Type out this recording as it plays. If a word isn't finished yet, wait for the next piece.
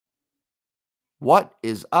What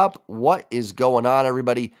is up? What is going on,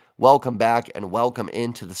 everybody? Welcome back and welcome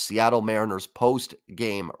into the Seattle Mariners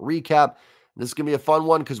post-game recap. This is going to be a fun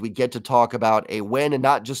one because we get to talk about a win, and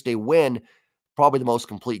not just a win, probably the most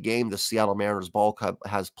complete game the Seattle Mariners ball club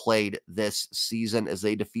has played this season as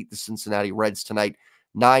they defeat the Cincinnati Reds tonight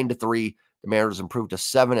 9-3. The Mariners improved to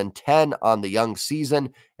 7-10 on the young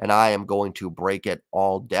season, and I am going to break it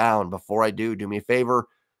all down. Before I do me a favor.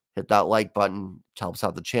 Hit that like button. It helps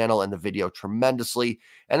out the channel and the video tremendously.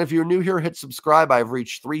 And if you're new here, hit subscribe. I've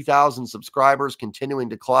reached 3,000 subscribers, continuing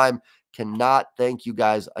to climb. Cannot thank you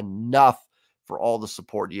guys enough for all the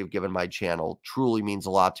support you've given my channel. Truly means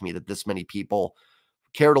a lot to me that this many people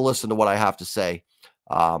care to listen to what I have to say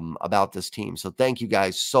about this team. So thank you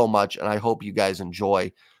guys so much, and I hope you guys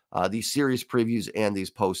enjoy these series previews and these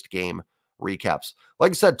post-game recaps.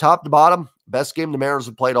 Like I said, top to bottom, best game the Mariners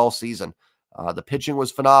have played all season. The pitching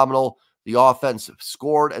was phenomenal. The offense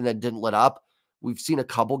scored and then didn't let up. We've seen a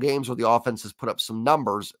couple games where the offense has put up some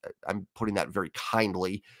numbers. I'm putting that very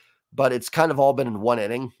kindly, but it's kind of all been in one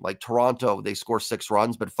inning. Like Toronto, they score 6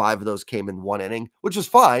 runs, but 5 of those came in one inning, which is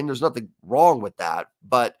fine. There's nothing wrong with that,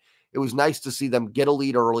 but it was nice to see them get a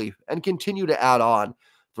lead early and continue to add on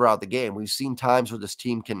throughout the game. We've seen times where this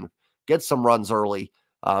team can get some runs early,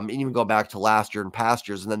 and even go back to last year and past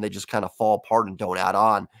years, and then they just kind of fall apart and don't add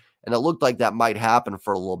on. And it looked like that might happen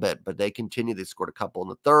for a little bit, but they continued. They scored a couple in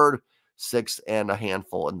the 3rd, 6th, and a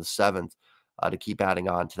handful in the 7th to keep adding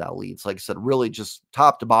on to that lead. So like I said, really just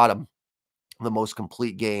top to bottom, the most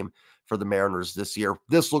complete game for the Mariners this year.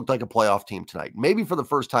 This looked like a playoff team tonight, maybe for the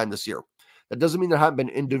first time this year. That doesn't mean there haven't been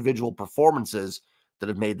individual performances that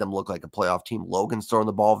have made them look like a playoff team. Logan's throwing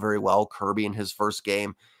the ball very well. Kirby in his first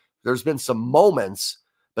game. There's been some moments,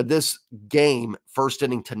 but this game, first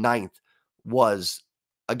inning to 9th, was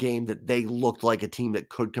a game that they looked like a team that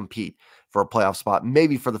could compete for a playoff spot,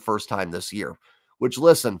 maybe for the first time this year. Which,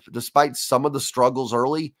 listen, despite some of the struggles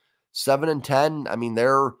early, 7-10, I mean,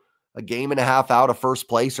 they're a game and a half out of first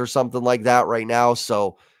place or something like that right now.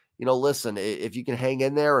 So, listen, if you can hang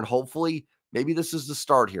in there and hopefully maybe this is the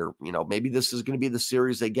start here. Maybe this is going to be the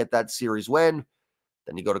series. They get that series win.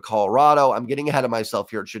 Then you go to Colorado. I'm getting ahead of myself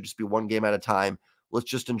here. It should just be one game at a time. Let's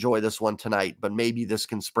just enjoy this one tonight. But maybe this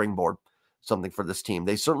can springboard something for this team.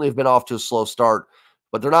 They certainly have been off to a slow start,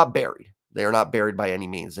 but they're not buried. They are not buried by any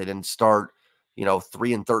means. They didn't start,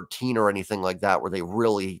 3-13 or anything like that, where they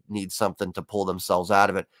really need something to pull themselves out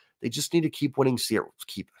of it. They just need to keep winning series.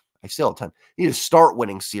 I say all the time, they need to start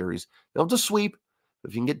winning series. They don't just sweep.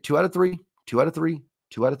 If you can get 2 out of 3, 2 out of 3,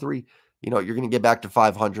 2 out of 3, you're going to get back to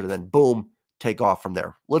 500 and then boom, take off from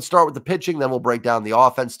there. Let's start with the pitching. Then we'll break down the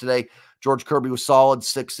offense today. George Kirby was solid,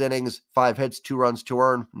 6 innings, 5 hits, 2 runs, 2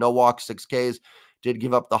 earned, no walks, 6 Ks. Did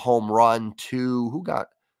give up the home run to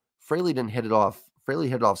Fraley didn't hit it off. Fraley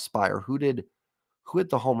hit it off Spire. Who hit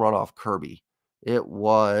the home run off Kirby? It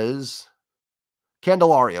was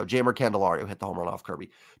Candelario. Jamer Candelario hit the home run off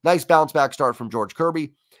Kirby. Nice bounce back start from George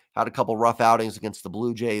Kirby. Had a couple rough outings against the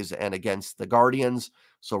Blue Jays and against the Guardians.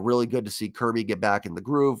 So really good to see Kirby get back in the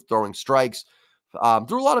groove, throwing strikes.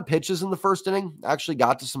 Threw a lot of pitches in the first inning. Actually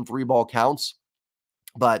got to some 3-ball counts,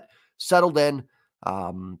 but settled in,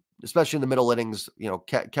 especially in the middle innings,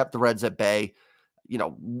 kept the Reds at bay.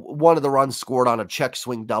 One of the runs scored on a check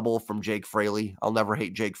swing double from Jake Fraley. I'll never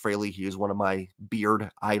hate Jake Fraley. He is one of my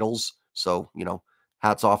beard idols. So,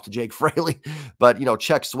 hats off to Jake Fraley. But,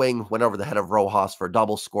 check swing, went over the head of Rojas for a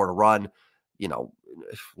double, scored a run.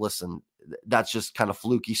 Listen, that's just kind of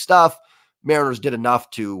fluky stuff. Mariners did enough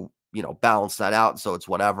to, balance that out. So it's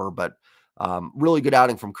whatever. But really good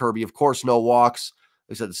outing from Kirby. Of course, no walks.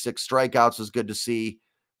 They said the 6 strikeouts was good to see.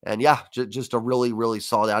 And yeah, just a really, really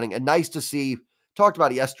solid outing. And nice to see. Talked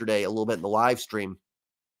about it yesterday a little bit in the live stream.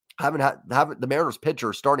 The Mariners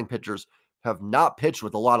starting pitchers have not pitched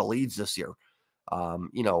with a lot of leads this year.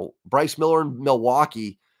 Bryce Miller in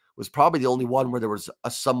Milwaukee was probably the only one where there was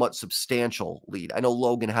a somewhat substantial lead. I know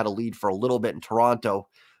Logan had a lead for a little bit in Toronto,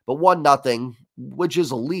 but 1-0, which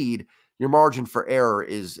is a lead. Your margin for error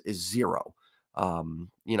is 0.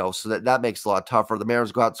 So that makes it a lot tougher. The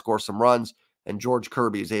Mariners go out and score some runs, and George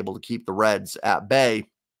Kirby is able to keep the Reds at bay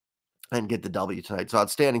and get the W tonight. So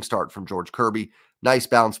outstanding start from George Kirby. Nice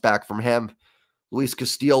bounce back from him. Luis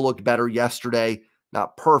Castillo looked better yesterday.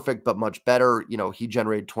 Not perfect, but much better. He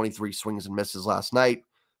generated 23 swings and misses last night.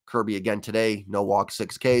 Kirby again today, no walk,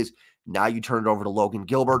 6 Ks. Now you turn it over to Logan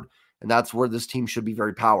Gilbert, and that's where this team should be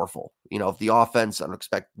very powerful. If the offense, I don't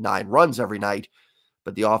expect 9 runs every night,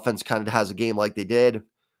 but the offense kind of has a game like they did.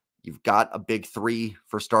 You've got a big 3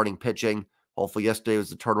 for starting pitching. Hopefully yesterday was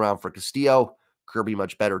the turnaround for Castillo. Kirby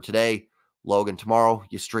much better today. Logan tomorrow,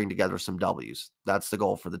 you string together some W's. That's the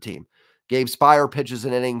goal for the team. Gabe Spire pitches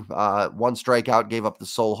an inning, one strikeout, gave up the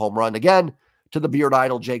sole home run again to the beard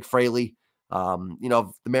idol, Jake Fraley. If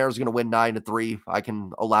the Mariners are going to win 9-3, I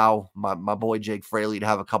can allow my boy Jake Fraley to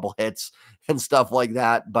have a couple hits and stuff like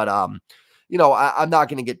that. But, I'm not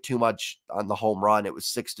going to get too much on the home run. It was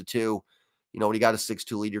 6-2. When you got a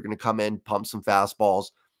 6-2 lead, you're going to come in, pump some fastballs.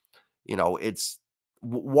 It's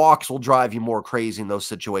walks will drive you more crazy in those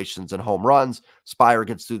situations than home runs. Spire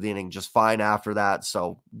gets through the inning just fine after that.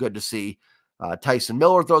 So good to see. Tyson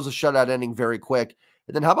Miller throws a shutout inning very quick.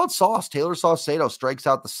 And then how about Sauce? Taylor Saucedo strikes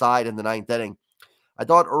out the side in the 9th inning. I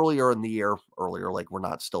thought earlier in the year, like we're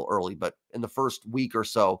not still early, but in the first week or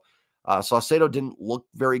so, Saucedo didn't look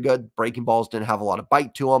very good. Breaking balls didn't have a lot of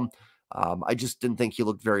bite to him. I just didn't think he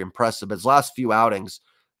looked very impressive. His last few outings,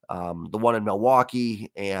 the one in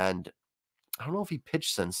Milwaukee, and I don't know if he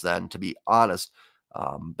pitched since then, to be honest.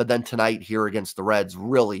 But then tonight here against the Reds,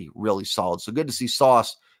 really, really solid. So good to see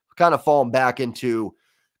Sauce kind of falling back into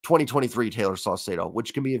 2023 Taylor Saucedo,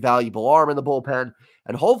 which can be a valuable arm in the bullpen.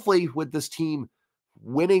 And hopefully with this team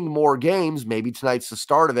winning more games, maybe tonight's the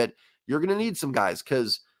start of it, you're going to need some guys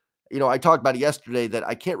because, I talked about it yesterday that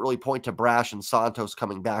I can't really point to Brash and Santos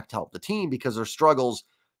coming back to help the team because their struggles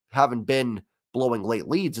haven't been blowing late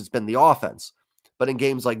leads. It's been the offense. But in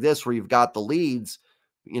games like this where you've got the leads,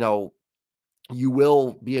 you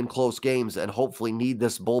will be in close games and hopefully need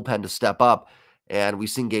this bullpen to step up. And we've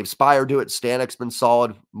seen Gabe Spire do it. Stanek's been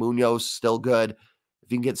solid. Munoz still good.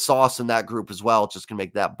 If you can get Sauce in that group as well, it's just going to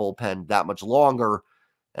make that bullpen that much longer.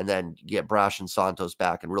 And then get Brash and Santos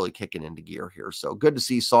back and really kicking into gear here. So good to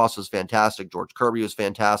see. Sauce was fantastic. George Kirby was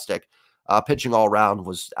fantastic. Pitching all around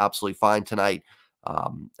was absolutely fine tonight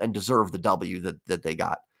and deserved the W that they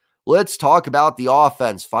got. Let's talk about the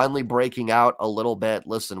offense finally breaking out a little bit.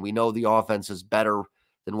 Listen, we know the offense is better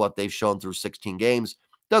than what they've shown through 16 games.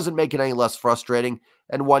 Doesn't make it any less frustrating,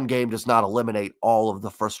 and one game does not eliminate all of the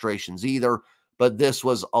frustrations either, but this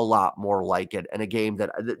was a lot more like it, and a game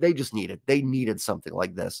that they just needed. They needed something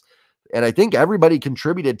like this, and I think everybody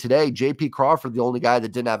contributed today. J.P. Crawford, the only guy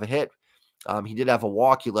that didn't have a hit. He did have a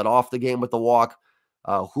walk. He led off the game with a walk.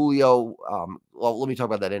 Julio, let me talk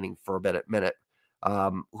about that inning for a minute.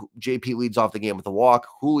 JP leads off the game with a walk.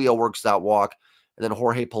 Julio works that walk. And then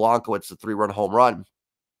Jorge Polanco, it's the 3-run home run.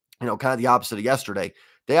 Kind of the opposite of yesterday.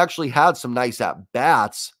 They actually had some nice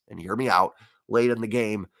at-bats, and hear me out, late in the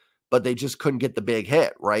game, but they just couldn't get the big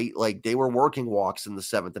hit, right? Like they were working walks in the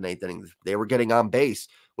 7th and 8th innings. They were getting on base,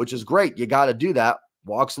 which is great. You got to do that.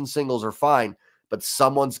 Walks and singles are fine, but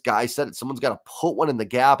someone's got to put one in the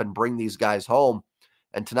gap and bring these guys home.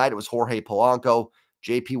 And tonight it was Jorge Polanco.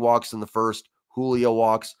 JP walks in the first. Julio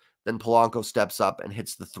walks, then Polanco steps up and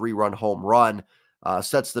hits the 3-run home run,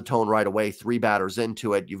 sets the tone right away. 3 batters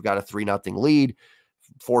into it. You've got a 3-0 lead.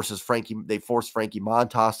 They force Frankie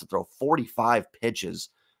Montas to throw 45 pitches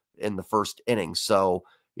in the first inning. So,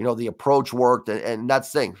 the approach worked, and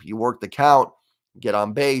that's the thing. You work the count, get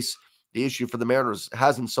on base. The issue for the Mariners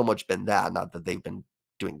hasn't so much been that, not that they've been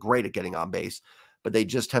doing great at getting on base, but they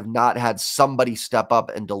just have not had somebody step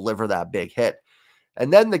up and deliver that big hit.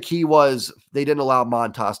 And then the key was they didn't allow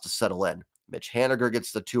Montas to settle in. Mitch Haniger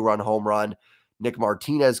gets the 2-run home run. Nick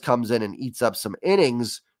Martinez comes in and eats up some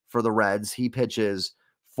innings for the Reds. He pitches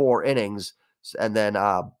 4 innings, and then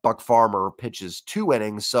Buck Farmer pitches 2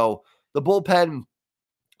 innings. So the bullpen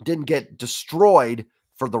didn't get destroyed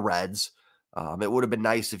for the Reds. It would have been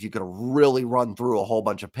nice if you could have really run through a whole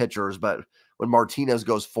bunch of pitchers, but when Martinez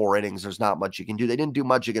goes 4 innings, there's not much you can do. They didn't do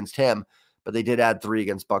much against him, but they did add 3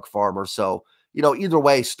 against Buck Farmer. So, either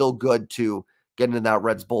way, still good to get into that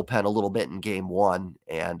Reds bullpen a little bit in game 1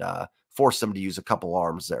 and force them to use a couple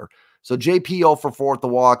arms there. So JP 0 for 4 at the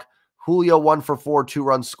walk. Julio 1 for 4, 2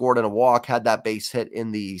 runs scored and a walk. Had that base hit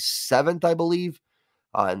in the 7th, I believe,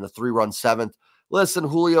 in the 3-run 7th. Listen,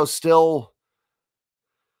 Julio still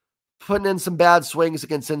putting in some bad swings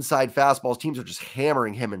against inside fastballs. Teams are just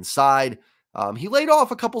hammering him inside. He laid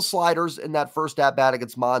off a couple sliders in that first at-bat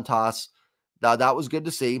against Montas. That was good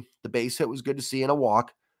to see. The base hit was good to see in a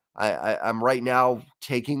walk. I'm right now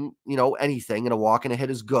taking, anything, and a walk and a hit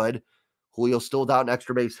is good. Julio's still without an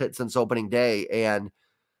extra base hit since opening day. And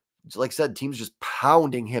like I said, team's just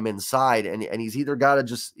pounding him inside, and he's either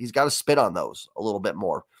he's got to spit on those a little bit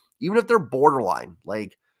more, even if they're borderline.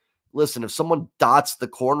 Like, listen, if someone dots the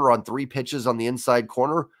corner on 3 pitches on the inside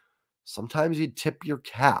corner, sometimes you tip your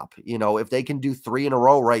cap. If they can do 3 in a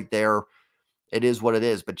row right there, it is what it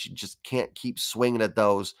is, but you just can't keep swinging at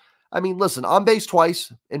those. I mean, listen, on base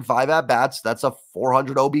twice in 5 at-bats, that's a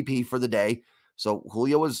 400 OBP for the day. So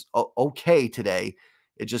Julio was okay today.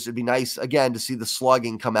 it'd be nice, again, to see the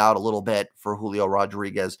slugging come out a little bit for Julio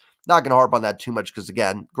Rodriguez. Not going to harp on that too much because,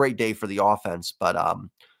 again, great day for the offense. But,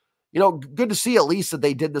 good to see at least that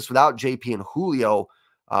they did this without JP and Julio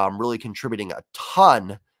really contributing a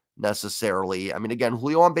ton necessarily. I mean, again,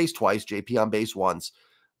 Julio on base twice, JP on base once.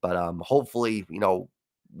 But hopefully,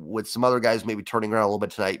 with some other guys maybe turning around a little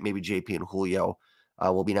bit tonight, maybe JP and Julio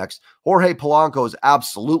will be next. Jorge Polanco is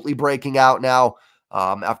absolutely breaking out now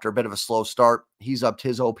after a bit of a slow start. He's upped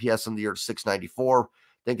his OPS in the year to 694. I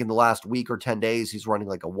think in the last week or 10 days, he's running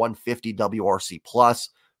like a 150 WRC plus.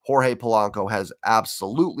 Jorge Polanco has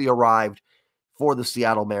absolutely arrived for the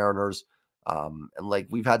Seattle Mariners. And like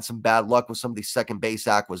we've had some bad luck with some of these second base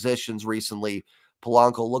acquisitions recently.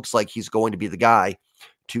 Polanco looks like he's going to be the guy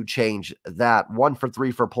to change that. 1 for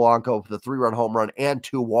 3 for Polanco, the 3-run home run and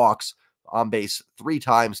 2 walks on base 3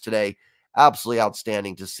 times today. Absolutely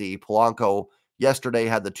outstanding to see. Polanco yesterday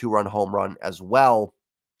had the 2-run home run as well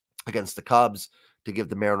against the Cubs to give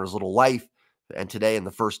the Mariners a little life. And today in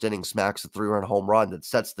the first inning smacks a 3-run home run that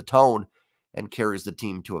sets the tone and carries the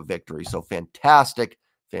team to a victory. So fantastic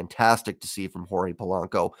to see from Jorge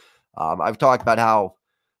Polanco. I've talked about how,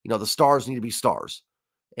 the stars need to be stars.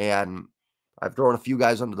 And I've thrown a few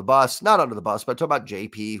guys under the bus, not under the bus, but I talk about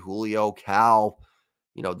JP, Julio, Cal,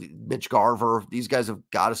 Mitch Garver. These guys have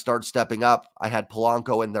got to start stepping up. I had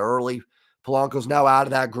Polanco in there early. Polanco's now out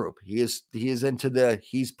of that group. He is into the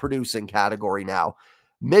he's producing category now.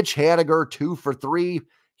 Mitch Haniger, 2 for 3.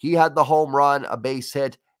 He had the home run, a base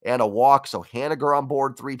hit, and a walk. So Haniger on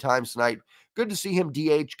board 3 times tonight. Good to see him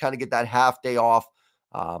DH, kind of get that half day off.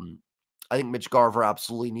 I think Mitch Garver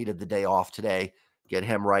absolutely needed the day off today. Get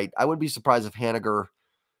him right. I wouldn't be surprised if Haniger,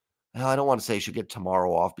 I don't want to say he should get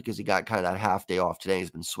tomorrow off because he got kind of that half day off today.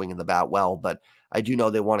 He's been swinging the bat well, but I do know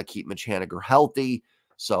they want to keep Mitch Haniger healthy.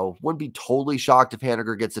 So wouldn't be totally shocked if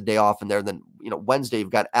Haniger gets a day off in there. Then, Wednesday you've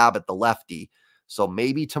got Abbott, the lefty. So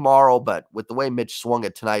maybe tomorrow, but with the way Mitch swung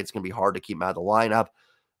it tonight, it's going to be hard to keep him out of the lineup.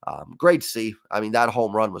 Great to see. I mean, that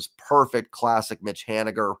home run was perfect. Classic Mitch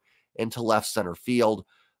Haniger into left center field.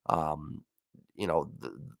 The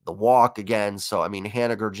walk again. So, I mean,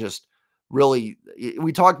 Haniger just really,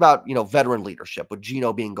 we talked about, veteran leadership with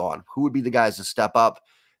Gino being gone. Who would be the guys to step up?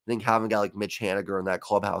 I think having a guy like Mitch Haniger in that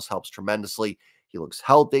clubhouse helps tremendously. He looks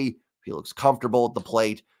healthy. He looks comfortable at the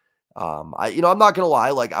plate. I'm not going to lie.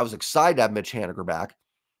 Like, I was excited to have Mitch Haniger back,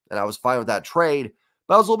 and I was fine with that trade,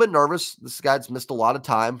 but I was a little bit nervous. This guy's missed a lot of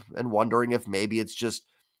time and wondering if maybe it's just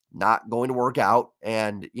not going to work out.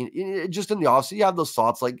 And just in the offseason, you have those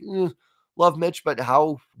thoughts like, love Mitch, but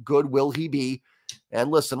how good will he be?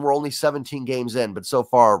 And listen, we're only 17 games in, but so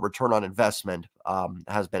far return on investment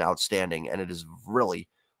has been outstanding. And it is really,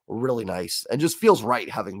 really nice and just feels right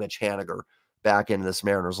having Mitch Haniger back in this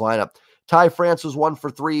Mariners lineup. Ty France was 1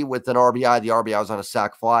 for 3 with an RBI. The RBI was on a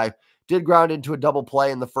sac fly. Did ground into a double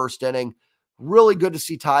play in the first inning. Really good to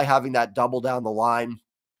see Ty having that double down the line.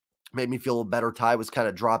 Made me feel a little better. Ty was kind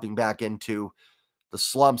of dropping back into the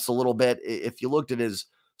slumps a little bit. If you looked at his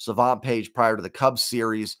Savant page prior to the Cubs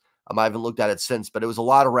series, I haven't looked at it since, but it was a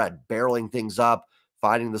lot of red, barreling things up,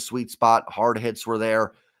 finding the sweet spot. Hard hits were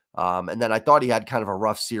there. And then I thought he had kind of a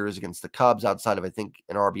rough series against the Cubs outside of, I think,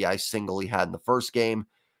 an RBI single he had in the first game,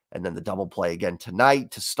 and then the double play again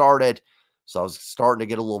tonight to start it. So I was starting to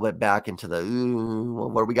get a little bit back into the,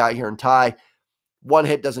 what do we got here in Ty? One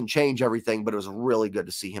hit doesn't change everything, but it was really good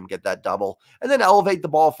to see him get that double and then elevate the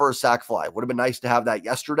ball for a sac fly. Would have been nice to have that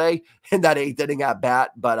yesterday in that 8th inning at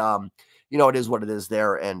bat, but it is what it is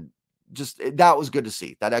there. And just, that was good to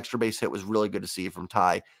see. That extra base hit was really good to see from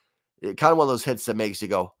Ty. Kind of one of those hits that makes you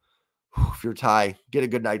go, if you're Ty, get a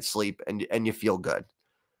good night's sleep and you feel good.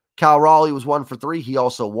 Cal Raleigh was 1 for 3. He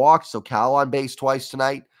also walked. So Cal on base twice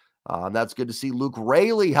tonight. That's good to see. Luke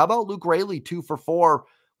Raley. How about Luke Raley? 2 for 4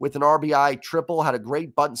 with an RBI triple. Had a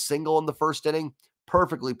great bunt single in the first inning.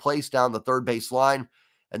 Perfectly placed down the third base line.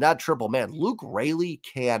 And that triple, man, Luke Raley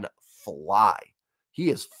can fly. He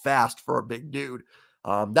is fast for a big dude.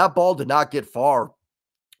 That ball did not get far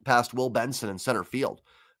past Will Benson in center field.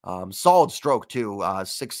 Solid stroke too.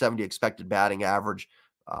 670 expected batting average.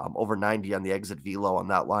 Over 90 on the exit velo on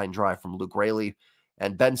that line drive from Luke Raley.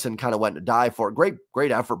 And Benson kind of went to dive for it.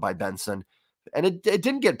 Great effort by Benson. And it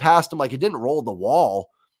didn't get past him, like it didn't roll the wall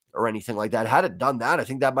or anything like that. Had it done that, I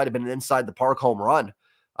think that might have been an inside the park home run.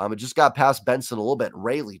 It just got past Benson a little bit.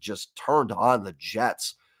 Raley just turned on the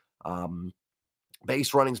jets.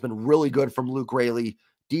 Base running's been really good from Luke Raley.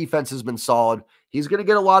 Defense has been solid. He's going to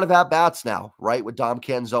get a lot of at-bats now, right? With Dom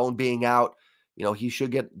Canzone being out, he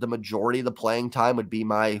should get the majority of the playing time would be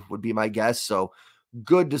my guess. So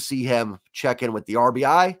good to see him check in with the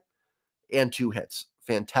RBI and 2 hits.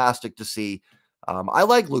 Fantastic to see. I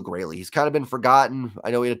like Luke Raley. He's kind of been forgotten.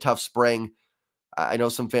 I know he had a tough spring. I know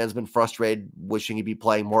some fans have been frustrated, wishing he'd be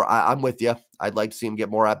playing more. I'm with you. I'd like to see him get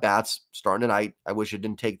more at-bats starting tonight. I wish it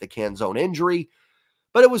didn't take the Canzone injury,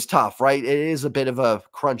 but it was tough, right? It is a bit of a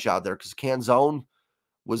crunch out there because Canzone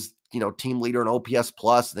was, team leader in OPS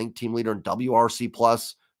plus, I think team leader in WRC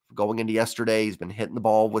plus going into yesterday. He's been hitting the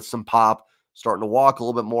ball with some pop, starting to walk a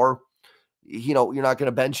little bit more. You're not going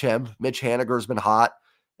to bench him. Mitch Haniger's been hot,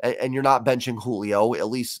 and you're not benching Julio, at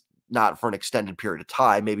least not for an extended period of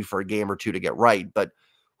time, maybe for a game or two to get right. But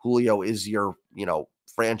Julio is your,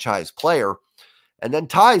 franchise player. And then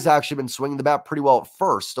Ty's actually been swinging the bat pretty well at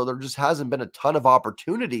first. So there just hasn't been a ton of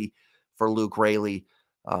opportunity for Luke Raley.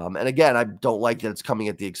 And again, I don't like that it's coming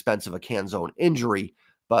at the expense of a Canzone injury,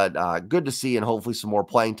 but good to see, and hopefully some more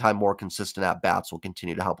playing time, more consistent at bats will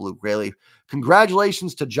continue to help Luke Raley.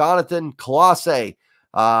 Congratulations to Jonathan Clase,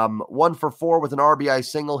 1 for 4 with an RBI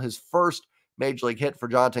single, his first major league hit for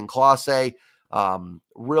Jonathan Clase.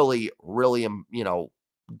 Really,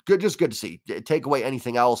 good, just good to see. Take away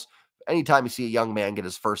anything else. Anytime you see a young man get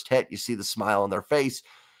his first hit, you see the smile on their face.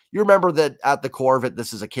 You remember that at the core of it,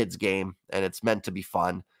 this is a kid's game and it's meant to be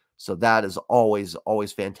fun. So that is always,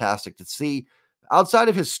 always fantastic to see. Outside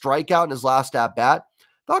of his strikeout in his last at bat,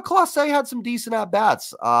 thought Clase had some decent at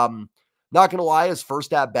bats. Not going to lie, his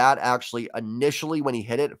first at bat, actually, initially when he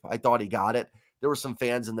hit it, I thought he got it. There were some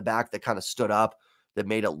fans in the back that kind of stood up that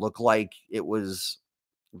made it look like it was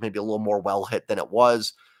maybe a little more well hit than it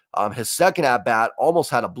was. His second at bat almost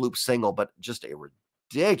had a bloop single, but just a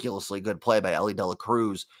ridiculously good play by Ellie De La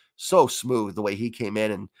Cruz. So smooth the way he came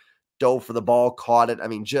in and dove for the ball, caught it. I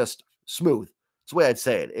mean, just smooth. That's the way I'd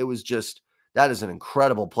say it. It was just, that is an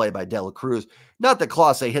incredible play by De La Cruz. Not that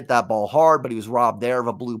Clase hit that ball hard, but he was robbed there of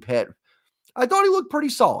a bloop hit. I thought he looked pretty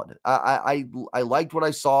solid. I liked what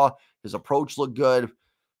I saw. His approach looked good.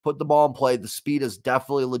 Put the ball in play. The speed is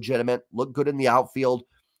definitely legitimate. Looked good in the outfield.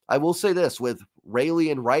 I will say this, with Raley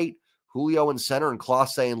in right, Julio in center, and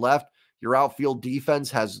Clase in left, your outfield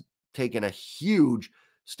defense has taken a huge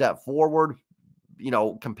step forward,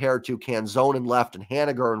 compared to Canzone in left and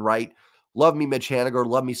Haniger in right. Love me Mitch Haniger,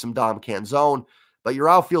 love me some Dom Canzone, but your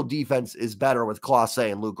outfield defense is better with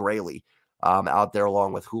Clase and Luke Raley out there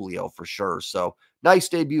along with Julio for sure. So nice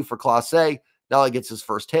debut for Clase. Now he gets his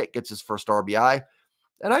first hit, gets his first RBI.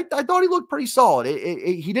 And I thought he looked pretty solid.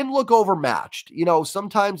 He didn't look overmatched.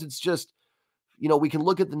 Sometimes it's just, we can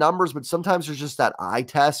look at the numbers, but sometimes there's just that eye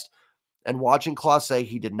test. And watching Clase,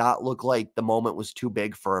 he did not look like the moment was too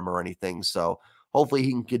big for him or anything. So hopefully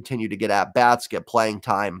he can continue to get at bats, get playing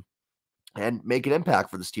time, and make an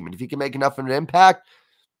impact for this team. And if he can make enough of an impact,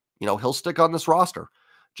 he'll stick on this roster.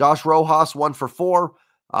 Josh Rojas, 1 for 4.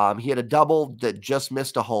 He had a double that just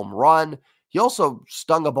missed a home run. He also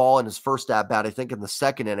stung a ball in his first at-bat, I think in the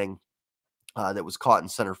second inning, that was caught in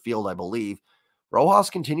center field, I believe. Rojas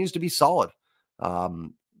continues to be solid.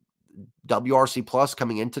 WRC plus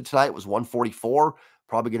coming into tonight was 144.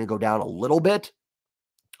 Probably going to go down a little bit,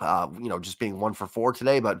 just being 1 for 4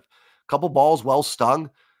 today, but a couple balls well stung.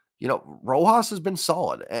 Rojas has been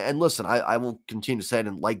solid. And listen, I will continue to say I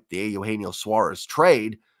didn't like the Eugenio Suarez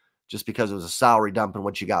trade just because it was a salary dump, and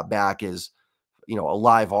what you got back is, a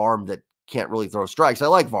live arm that can't really throw strikes. I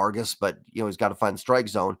like Vargas, but, he's got to find the strike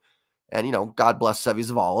zone. And, God bless Sevi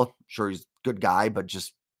Zavala. Sure, he's a good guy, but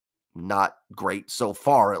just not great so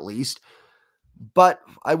far, at least. But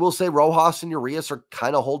I will say Rojas and Urias are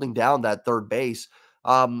kind of holding down that third base.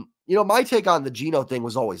 My take on the Gino thing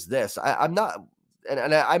was always this. I'm not,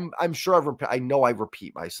 and I'm sure I know I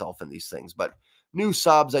repeat myself in these things, but new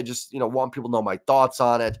subs, I just, want people to know my thoughts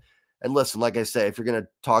on it. And listen, like I say, if you're going to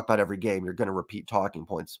talk about every game, you're going to repeat talking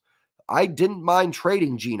points. I didn't mind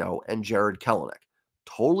trading Gino and Jared Kelenic.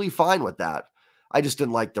 Totally fine with that. I just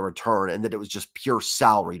didn't like the return and that it was just pure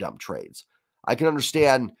salary dump trades. I can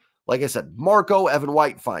understand, like I said, Marco, Evan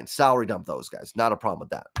White, fine. Salary dump those guys. Not a problem with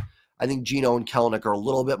that. I think Gino and Kelenic are a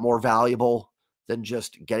little bit more valuable than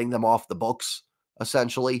just getting them off the books,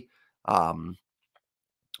 essentially.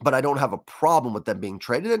 But I don't have a problem with them being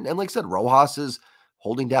traded. And like I said, Rojas is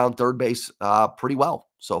holding down third base pretty well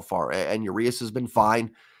so far. And Urias has been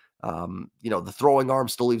fine. The throwing arm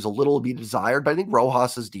still leaves a little to be desired, but I think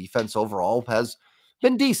Rojas's defense overall has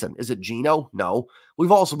been decent. Is it Gino? No.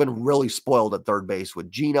 We've also been really spoiled at third base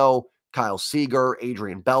with Gino, Kyle Seager,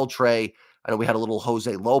 Adrian Beltre. I know we had a little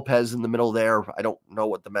Jose Lopez in the middle there. I don't know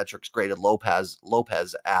what the metrics graded Lopez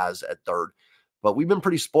as at third, but we've been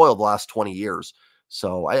pretty spoiled the last 20 years.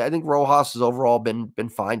 So I think Rojas has overall been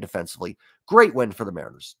fine defensively. Great win for the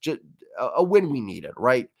Mariners. Just a win we needed,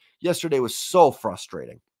 right? Yesterday was so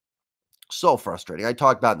frustrating. So frustrating. I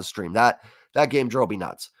talked about in the stream that game drove me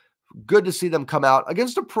nuts. good to see them come out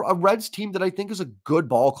against a Reds team that I think is a good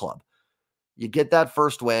ball club. You get that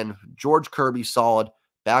first win. George Kirby solid.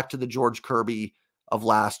 Back to the George Kirby of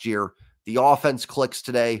last year. The offense clicks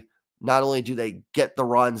today. Not only do they get the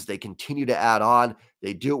runs, they continue to add on.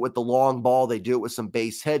 They do it with the long ball. They do it with some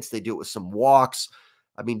base hits. They do it with some walks.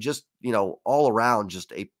 I mean, just, all around,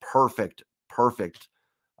 just a perfect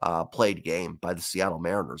played game by the Seattle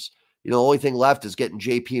Mariners. The only thing left is getting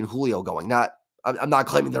JP and Julio going. I'm not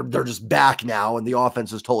claiming they're just back now and the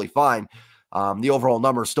offense is totally fine. The overall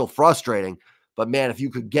number is still frustrating, but man, if you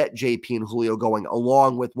could get JP and Julio going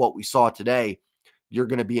along with what we saw today, you're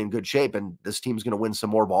going to be in good shape, and this team's going to win some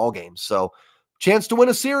more ball games. So, chance to win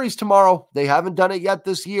a series tomorrow. They haven't done it yet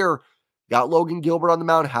this year. Got Logan Gilbert on the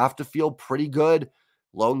mound. Have to feel pretty good.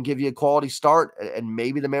 Logan give you a quality start, and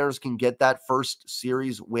maybe the Mariners can get that first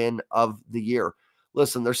series win of the year.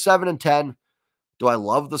 Listen, they're 7-10. Do I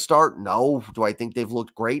love the start? No. Do I think they've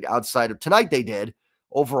looked great outside of tonight? They did.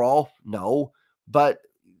 Overall, no. But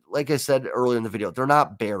like I said earlier in the video, they're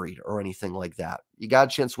not buried or anything like that. You got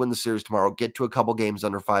a chance to win the series tomorrow, get to a couple games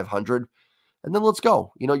under 500, and then let's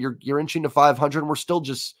go. You're inching to 500, and we're still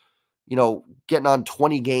just, getting on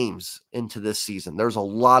 20 games into this season. There's a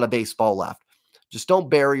lot of baseball left. Just don't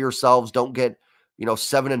bury yourselves. Don't get,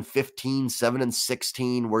 7-15,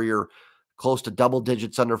 7-16, where you're close to double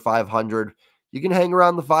digits under 500. You can hang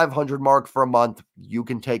around the 500 mark for a month. You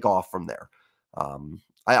can take off from there.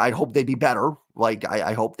 I hope they be better. Like,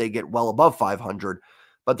 I hope they get well above 500,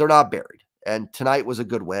 but they're not buried. And tonight was a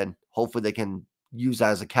good win. Hopefully they can use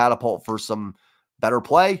that as a catapult for some better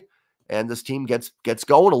play. And this team gets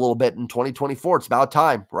going a little bit in 2024. It's about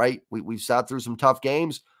time, right? We've sat through some tough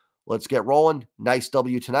games. Let's get rolling. Nice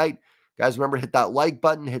W tonight. Guys, remember to hit that like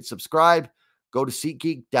button, hit subscribe, go to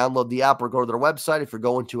SeatGeek, download the app, or go to their website. If you're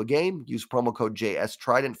going to a game, use promo code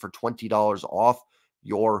JSTrident for $20 off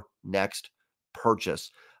your next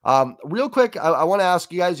purchase. Real quick, I want to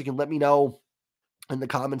ask you guys, you can let me know in the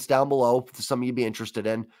comments down below if some of you be interested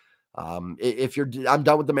in. I'm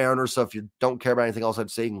done with the Mariners, so if you don't care about anything else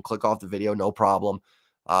I'd say, you can click off the video, no problem.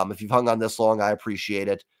 If you've hung on this long, I appreciate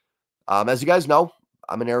it. As you guys know,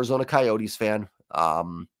 I'm an Arizona Coyotes fan.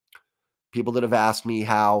 People that have asked me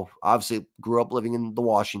how, obviously grew up living in the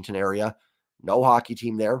Washington area, no hockey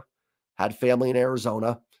team there, had family in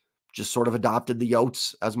Arizona, just sort of adopted the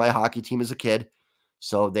Yotes as my hockey team as a kid.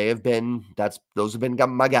 So those have been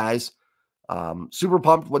my guys. Super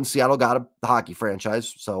pumped when Seattle got a hockey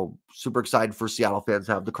franchise. So super excited for Seattle fans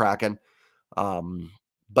to have the Kraken.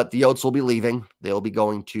 But the Yotes will be leaving. They'll be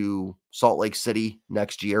going to Salt Lake City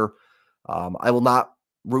next year. I will not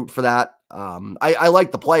root for that. I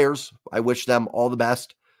like the players. I wish them all the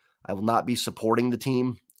best. I will not be supporting the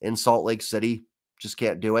team in Salt Lake City. Just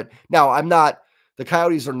can't do it. Now, the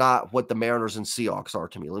Coyotes are not what the Mariners and Seahawks are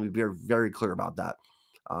to me. Let me be very clear about that.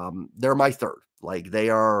 They're my third. Like, they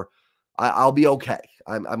are, I'll be okay.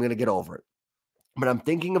 I'm going to get over it. But I'm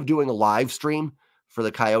thinking of doing a live stream for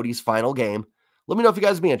the Coyotes final game. Let me know if you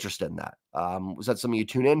guys would be interested in that. Was that something you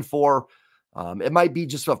tune in for? It might be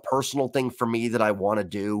just a personal thing for me that I want to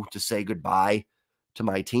do to say goodbye to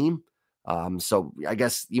my team. So I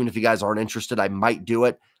guess even if you guys aren't interested, I might do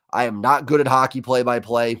it. I am not good at hockey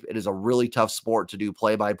play-by-play. It is a really tough sport to do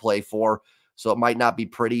play-by-play for, so it might not be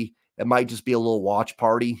pretty. It might just be a little watch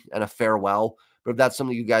party and a farewell. But if that's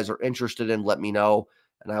something you guys are interested in, let me know,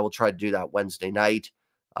 and I will try to do that Wednesday night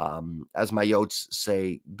as my Yotes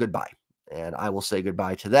say goodbye. And I will say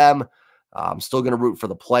goodbye to them. I'm still going to root for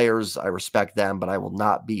the players. I respect them, but I will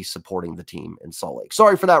not be supporting the team in Salt Lake.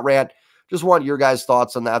 Sorry for that rant. Just want your guys'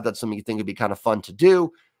 thoughts on that. If that's something you think would be kind of fun to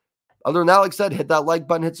do. Other than that, like I said, hit that like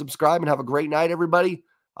button, hit subscribe, and have a great night, everybody.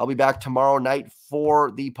 I'll be back tomorrow night for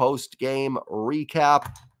the post-game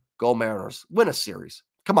recap. Go Mariners. Win a series.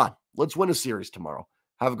 Come on. Let's win a series tomorrow.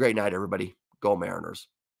 Have a great night, everybody. Go Mariners.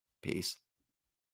 Peace.